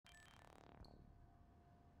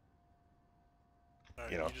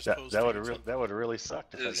Alright, You know, just that posed that would to have that would have really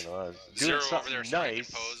sucked if I, Is you know, I was Zero doing over there something making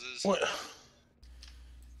nice. poses. What?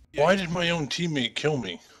 Yeah, Why did my own teammate kill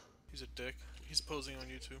me? He's a dick. He's posing on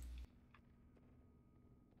YouTube.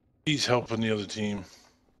 He's helping the other team.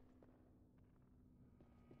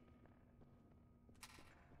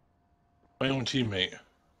 My own teammate.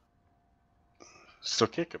 So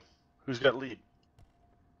kick him. Who's got lead?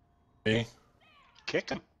 Me? Kick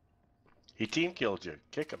him. He team killed you.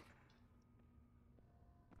 Kick him.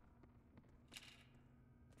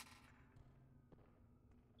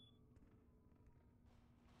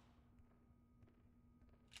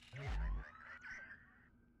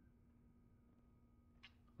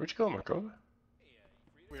 Where'd you go, Marco?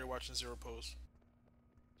 We were watching Zero pose.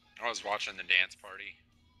 I was watching the dance party.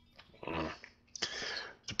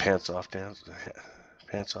 The pants off dance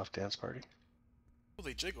party. Oh,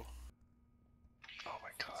 they jiggle. Oh my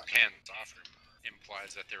god. Pants off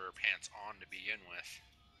implies that there were pants on to begin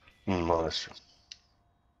with. Well, that's true.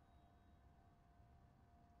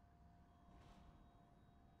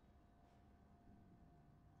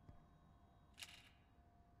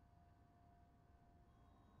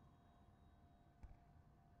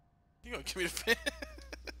 You gonna give me the fan?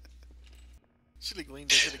 Should have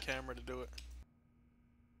leaned into the camera to do it.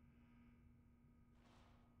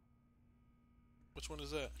 Which one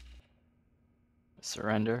is that?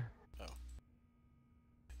 Surrender. Oh.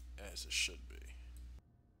 As it should be.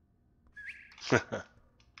 Hey,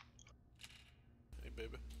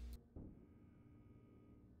 baby.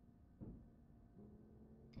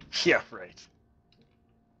 Yeah, right.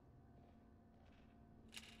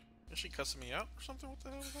 Is she cussing me out or something? What the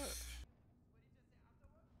hell is that?